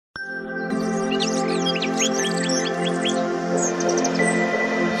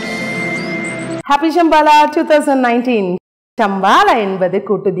Happy Shambhala 2019. Shambhala என்பது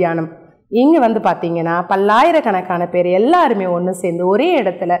கூட்டு தியானம். இங்க வந்து பாத்தீங்கன்னா பல்லாயிரக்கணக்கான பேர் எல்லாருமே ஒன்று சேர்ந்து ஒரே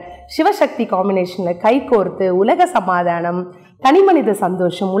இடத்துல சிவசக்தி காம்பினேஷன்ல கை கோர்த்து உலக சமாதானம், தனிமனித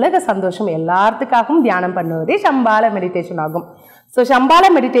சந்தோஷம், உலக சந்தோஷம் எல்லாத்துக்காகவும் தியானம் பண்ணுவதே Shambhala மெடிடேஷன் ஆகும். ஸோ Shambhala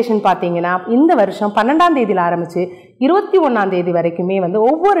மெடிடேஷன் பார்த்தீங்கன்னா இந்த வருஷம் 12ஆம் தேதியில் ஆரம்பிச்சு 21ஆம் தேதி வரைக்குமே வந்து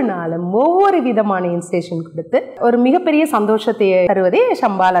ஒவ்வொரு நாளும் ஒவ்வொரு விதமான இன்ஸ்டேஷன் கொடுத்து ஒரு மிகப்பெரிய சந்தோஷத்தை தருவதே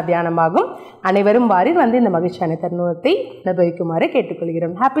Shambhala தியானமாகும். அனைவரும் வாரில் வந்து இந்த மகிழ்ச்சியான தருணத்தை அனுபவிக்குமாறு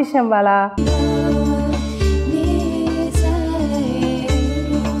கேட்டுக்கொள்கிறோம். Happy Shambhala.